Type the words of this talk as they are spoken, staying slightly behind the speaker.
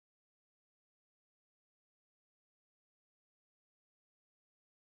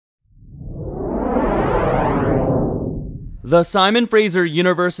The Simon Fraser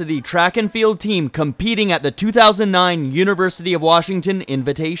University track and field team competing at the 2009 University of Washington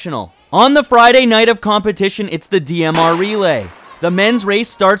Invitational. On the Friday night of competition, it's the DMR relay. The men's race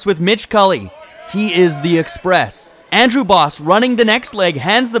starts with Mitch Cully. He is the Express. Andrew Boss, running the next leg,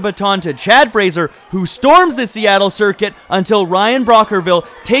 hands the baton to Chad Fraser, who storms the Seattle circuit until Ryan Brockerville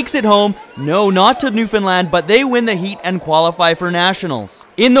takes it home. No, not to Newfoundland, but they win the heat and qualify for nationals.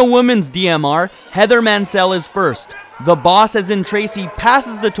 In the women's DMR, Heather Mansell is first. The Boss, as in Tracy,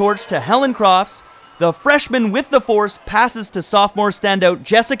 passes the torch to Helen Crofts. The freshman with the force passes to sophomore standout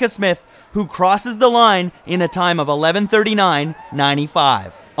Jessica Smith, who crosses the line in a time of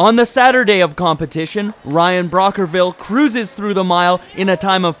 11:39.95. On the Saturday of competition, Ryan Brockerville cruises through the mile in a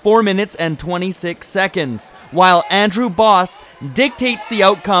time of 4 minutes and 26 seconds, while Andrew Boss dictates the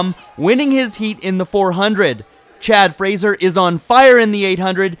outcome, winning his heat in the 400. Chad Fraser is on fire in the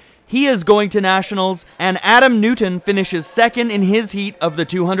 800. He is going to nationals, and Adam Newton finishes second in his heat of the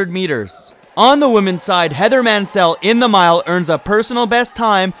 200 meters. On the women's side, Heather Mansell in the mile earns a personal best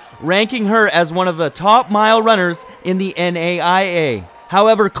time, ranking her as one of the top mile runners in the NAIA.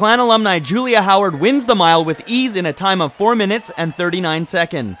 However, Clan alumni Julia Howard wins the mile with ease in a time of 4 minutes and 39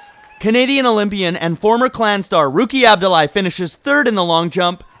 seconds. Canadian Olympian and former Clan star Ruki Abdullahi finishes third in the long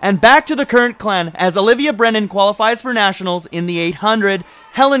jump. And back to the current Clan as Olivia Brennan qualifies for nationals in the 800.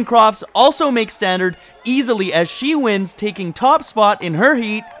 Helen Crofts also makes standard easily as she wins, taking top spot in her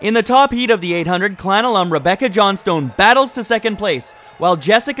heat. In the top heat of the 800, Clan alum Rebecca Johnstone battles to second place, while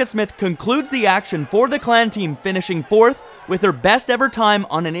Jessica Smith concludes the action for the Clan team, finishing fourth with her best ever time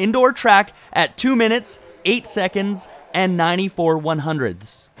on an indoor track at 2 minutes, 8 seconds, and 94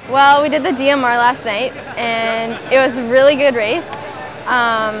 100ths. Well, we did the DMR last night, and it was a really good race.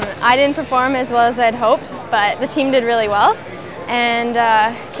 I didn't perform as well as I'd hoped, but the team did really well, and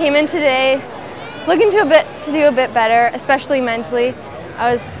came in today looking to do a bit better, especially mentally.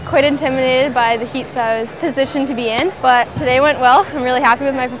 I was quite intimidated by the heats I was positioned to be in, but today went well. I'm really happy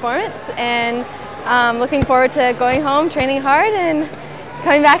with my performance, and looking forward to going home, training hard, and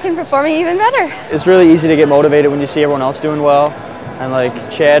coming back and performing even better. It's really easy to get motivated when you see everyone else doing well, and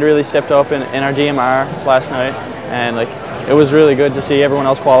Chad really stepped up in our DMR last night, and it was really good to see everyone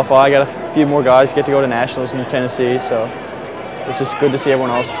else qualify. I got a few more guys get to go to nationals in Tennessee, so it's just good to see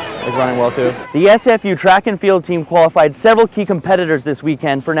everyone else running well too. The SFU track and field team qualified several key competitors this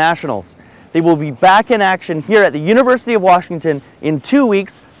weekend for nationals. They will be back in action here at the University of Washington in 2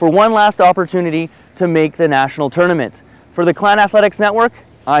 weeks for one last opportunity to make the national tournament. For the Clan Athletics Network,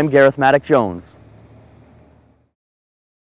 I'm Gareth Madoc-Jones.